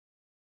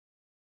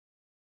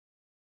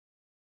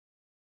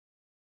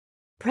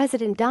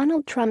President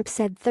Donald Trump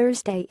said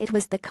Thursday it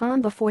was the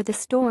calm before the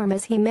storm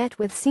as he met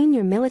with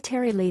senior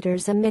military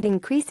leaders amid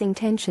increasing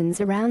tensions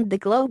around the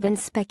globe and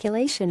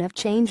speculation of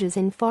changes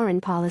in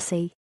foreign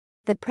policy.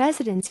 The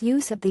president's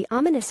use of the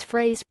ominous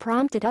phrase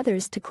prompted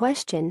others to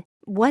question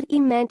what he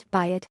meant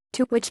by it,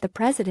 to which the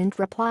president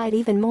replied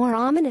even more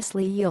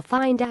ominously, "You'll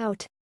find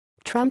out."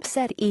 Trump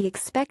said he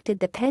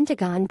expected the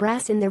Pentagon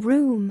brass in the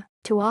room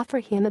to offer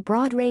him a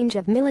broad range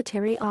of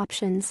military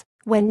options,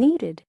 when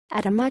needed,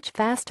 at a much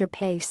faster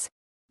pace.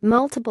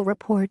 Multiple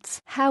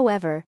reports,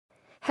 however,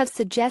 have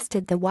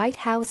suggested the White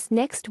House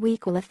next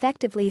week will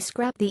effectively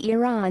scrap the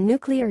Iran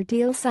nuclear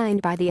deal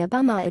signed by the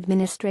Obama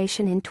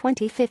administration in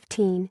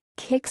 2015,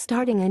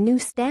 kick-starting a new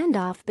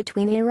standoff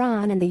between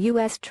Iran and the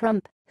U.S.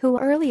 Trump, who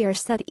earlier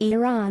said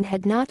Iran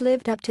had not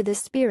lived up to the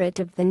spirit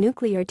of the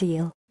nuclear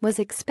deal, was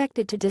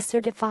expected to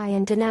decertify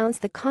and denounce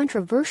the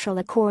controversial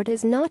accord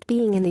as not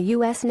being in the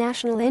U.S.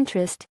 national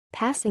interest,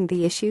 passing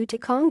the issue to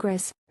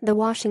Congress, The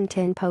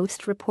Washington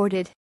Post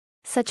reported.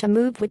 Such a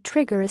move would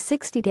trigger a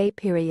 60-day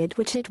period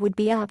which it would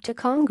be up to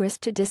Congress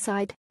to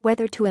decide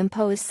whether to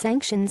impose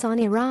sanctions on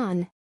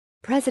Iran.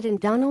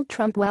 President Donald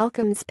Trump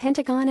welcomes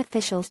Pentagon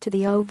officials to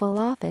the Oval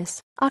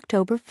Office,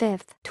 October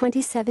 5,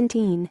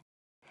 2017.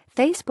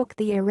 Facebook.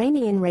 The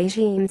Iranian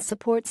regime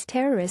supports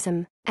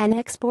terrorism and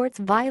exports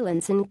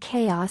violence and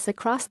chaos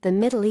across the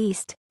Middle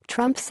East,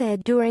 Trump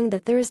said during the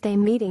Thursday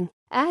meeting,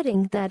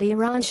 adding that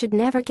Iran should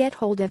never get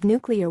hold of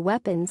nuclear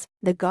weapons,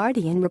 The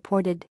Guardian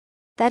reported.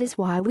 That is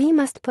why we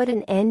must put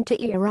an end to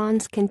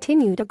Iran's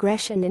continued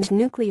aggression and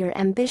nuclear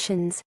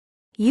ambitions.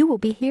 You will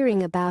be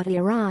hearing about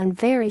Iran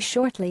very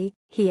shortly,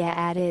 he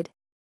added.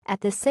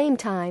 At the same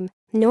time,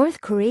 North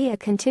Korea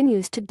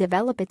continues to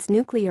develop its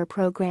nuclear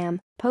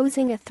program,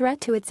 posing a threat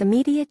to its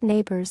immediate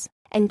neighbors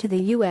and to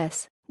the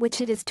U.S.,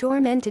 which it is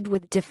tormented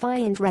with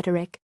defiant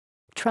rhetoric.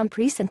 Trump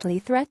recently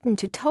threatened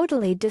to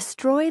totally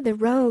destroy the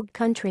rogue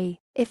country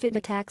if it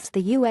attacks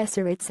the U.S.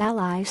 or its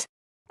allies.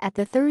 At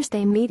the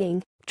Thursday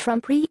meeting,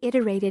 Trump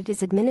reiterated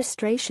his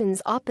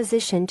administration's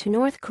opposition to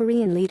North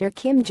Korean leader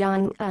Kim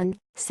Jong-un,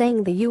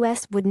 saying the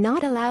U.S. would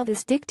not allow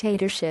this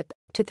dictatorship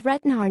to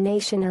threaten our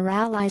nation or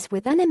allies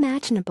with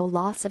unimaginable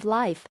loss of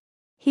life.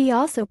 He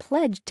also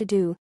pledged to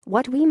do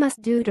what we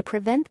must do to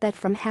prevent that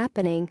from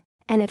happening,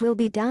 and it will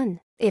be done,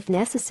 if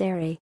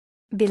necessary.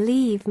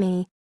 Believe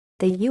me.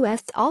 The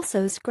U.S.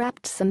 also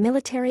scrapped some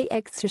military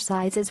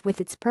exercises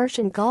with its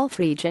Persian Gulf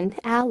region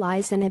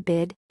allies in a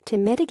bid to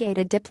mitigate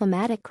a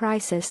diplomatic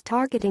crisis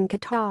targeting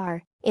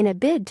Qatar, in a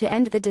bid to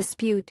end the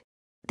dispute.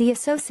 The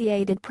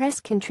Associated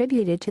Press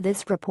contributed to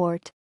this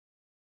report.